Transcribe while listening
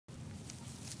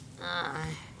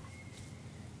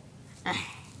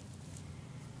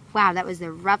Wow, that was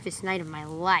the roughest night of my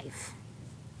life.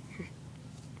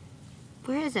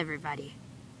 Where is everybody?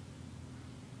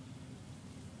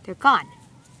 They're gone.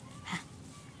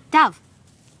 Dove,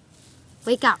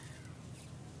 wake up.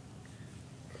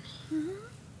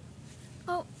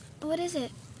 Oh, what is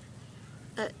it?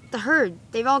 The herd,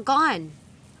 they've all gone.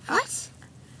 What?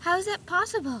 How is that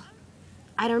possible?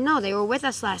 I don't know, they were with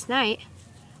us last night.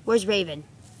 Where's Raven?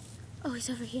 Oh, he's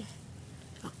over here.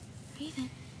 Oh. Raven.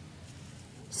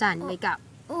 Son, wake up.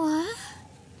 What?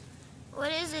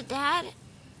 What is it, Dad?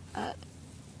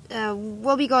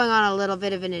 We'll be going on a little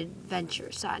bit of an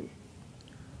adventure, son.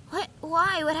 What?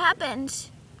 Why? What happened?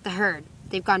 The herd,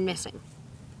 they've gone missing.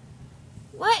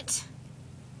 What?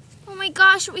 Oh my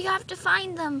gosh, we have to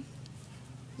find them.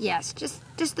 Yes, just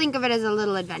think of it as a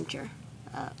little adventure.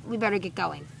 We better get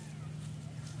going.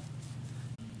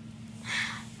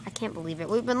 I can't believe it.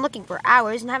 We've been looking for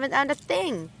hours and haven't found a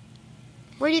thing.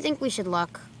 Where do you think we should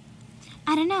look?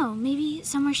 I don't know. Maybe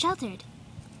somewhere sheltered.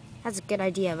 That's a good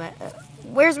idea, but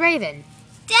where's Raven?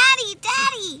 Daddy!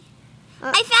 Daddy!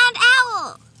 I found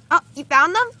Owl! Oh, you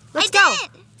found them? Let's go. I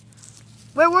did!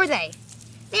 Where were they?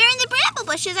 They're in the bramble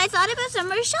bushes. I thought it was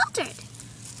somewhere sheltered.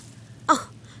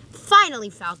 Oh, finally,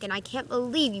 Falcon. I can't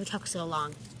believe you took so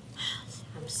long.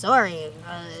 I'm sorry.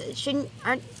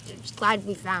 Aren't just glad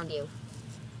we found you.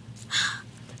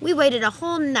 We waited a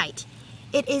whole night.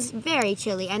 It is very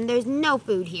chilly and there's no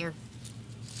food here.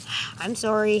 I'm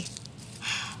sorry.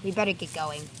 We better get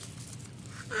going.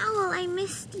 Owl, I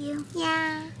missed you.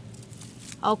 Yeah.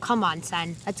 Oh, come on,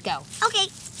 son. Let's go. Okay.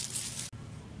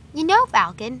 You know,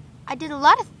 Falcon, I did a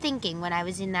lot of thinking when I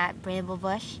was in that bramble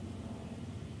bush.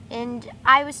 And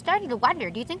I was starting to wonder,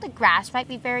 do you think the grass might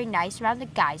be very nice around the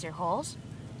geyser holes?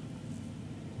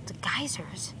 The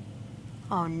geysers?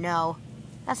 Oh, no.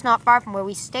 That's not far from where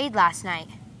we stayed last night.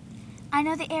 I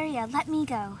know the area. Let me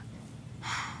go.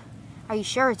 Are you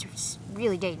sure? It's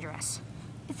really dangerous.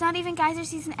 It's not even geyser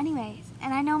season anyways.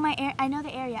 And I know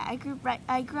the area. I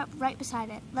grew up right beside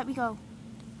it. Let me go.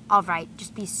 All right.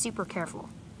 Just be super careful.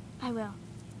 I will.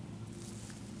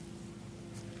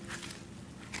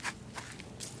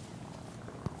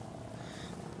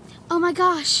 Oh my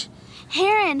gosh.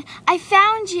 Heron, I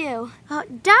found you.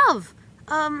 Dove,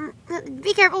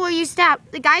 be careful where you step.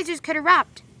 The geysers could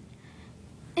erupt.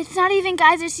 It's not even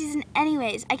geyser season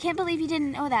anyways. I can't believe you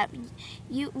didn't know that.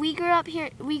 We grew up here.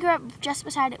 We grew up just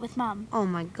beside it with Mom. Oh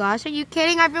my gosh, are you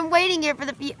kidding? I've been waiting here for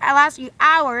the last few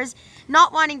hours,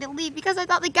 not wanting to leave because I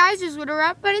thought the geysers would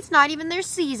erupt, but it's not even their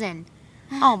season.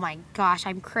 Oh my gosh,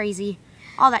 I'm crazy.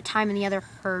 All that time in the other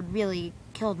herd really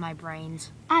killed my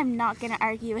brains. I'm not gonna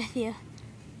argue with you.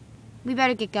 We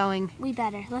better get going. We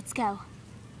better. Let's go.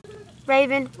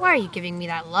 Raven, why are you giving me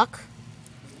that look?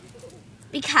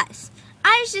 Because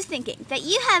I was just thinking that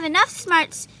you have enough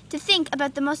smarts to think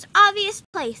about the most obvious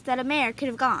place that a mare could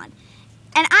have gone.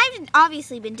 And I've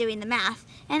obviously been doing the math,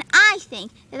 and I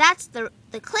think that that's the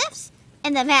cliffs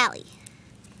and the valley.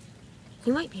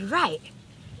 You might be right.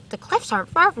 The cliffs aren't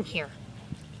far from here.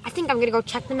 I think I'm going to go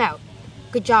check them out.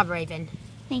 Good job, Raven.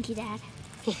 Thank you, Dad.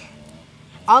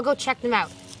 I'll go check them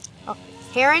out. Oh,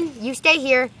 Heron, you stay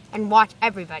here and watch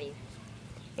everybody.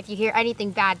 If you hear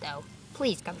anything bad, though,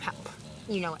 please come help.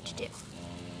 You know what to do.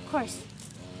 Of course.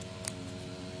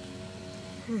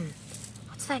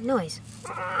 What's that noise?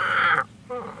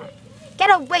 Get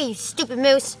away, you stupid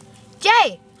moose!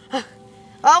 Jay!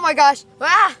 Oh my gosh!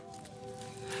 Ah!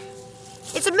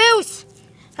 It's a moose!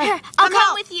 Here, I'll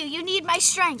come with you. You need my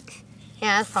strength.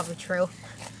 Yeah, that's probably true.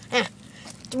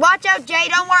 Watch out, Jay.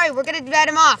 Don't worry. We're going to let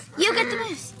him off. You get the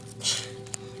moose.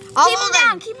 Keep him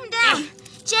down. Keep him down.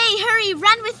 Jay, hurry.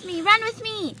 Run with me. Run with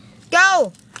me.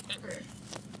 Go.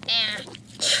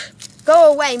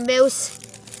 Go away, moose.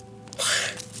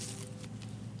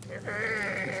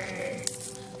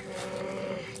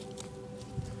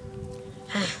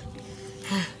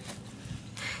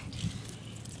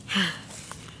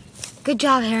 Good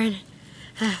job, Heron.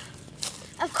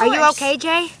 Of course. Are you okay,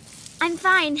 Jay? I'm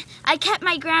fine. I kept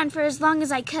my ground for as long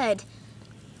as I could.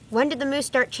 When did the moose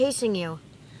start chasing you?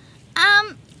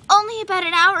 Only about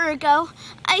an hour ago.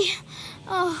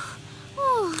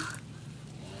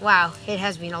 Wow, it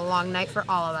has been a long night for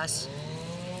all of us.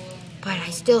 But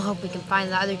I still hope we can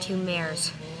find the other two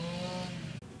mares.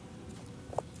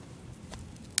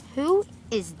 Who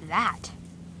is that?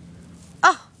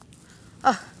 Oh,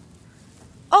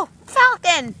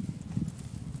 Falcon!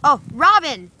 Oh,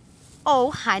 Robin!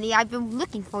 Oh, honey, I've been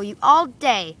looking for you all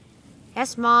day.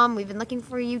 Yes, Mom, we've been looking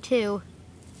for you too.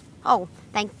 Oh,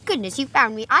 thank goodness you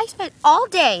found me. I spent all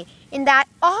day in that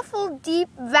awful deep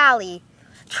valley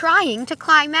trying to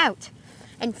climb out.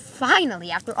 And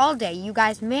finally, after all day, you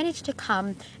guys managed to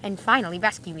come and finally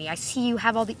rescue me. I see you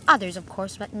have all the others, of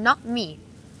course, but not me.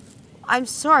 I'm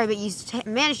sorry, but you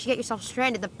managed to get yourself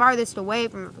stranded the farthest away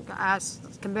from us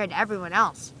compared to everyone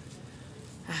else.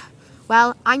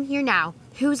 Well, I'm here now.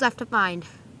 Who's left to find?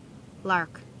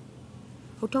 Lark.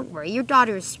 Oh, don't worry. Your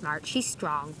daughter is smart. She's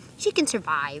strong. She can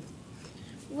survive.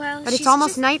 Well, but it's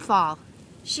almost nightfall.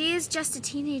 She is just a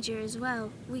teenager as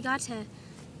well. We gotta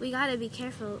be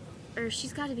careful. Or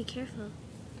she's gotta be careful.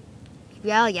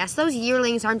 Well, yes, those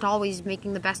yearlings aren't always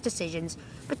making the best decisions,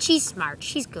 but she's smart.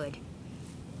 She's good.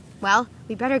 Well,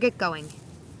 we better get going.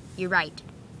 You're right.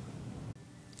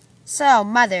 So,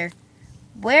 Mother,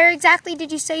 where exactly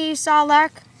did you say you saw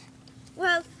Lark?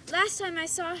 Well, last time I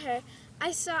saw her,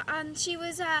 she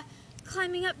was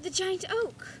climbing up the giant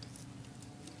oak.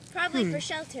 Probably for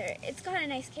shelter. It's got a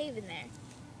nice cave in there.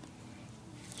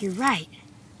 You're right.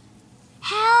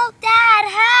 Help, Dad,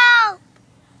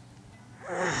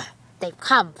 help! They've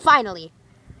come, finally.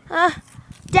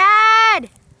 Dad!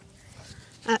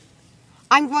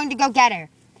 I'm going to go get her.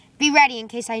 Be ready in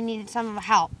case I need some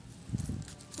help.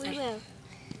 We will.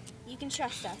 You can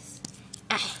trust us.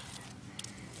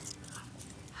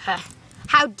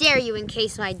 How dare you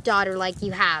encase my daughter like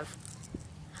you have?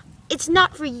 It's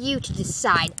not for you to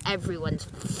decide everyone's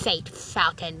fate,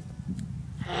 Falcon.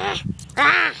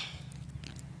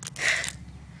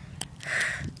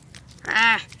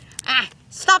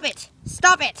 Stop it!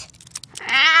 Stop it!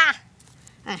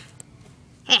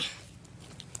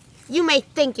 You may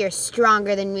think you're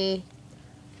stronger than me,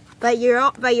 but you're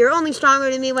only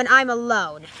stronger than me when I'm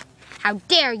alone. How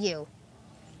dare you!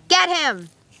 Get him!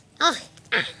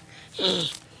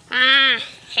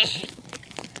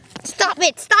 Stop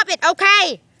it! Stop it!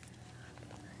 Okay!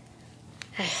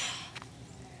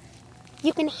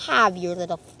 You can have your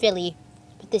little filly,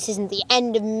 but this isn't the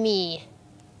end of me.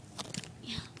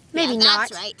 Maybe not.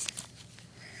 That's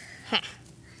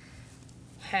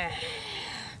right.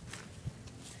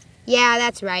 Yeah,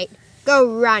 that's right.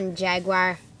 Go run,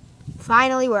 Jaguar.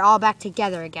 Finally, we're all back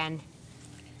together again.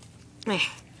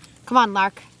 Come on,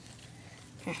 Lark.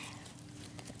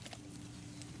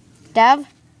 Dove,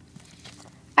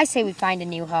 I say we find a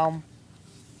new home.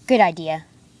 Good idea.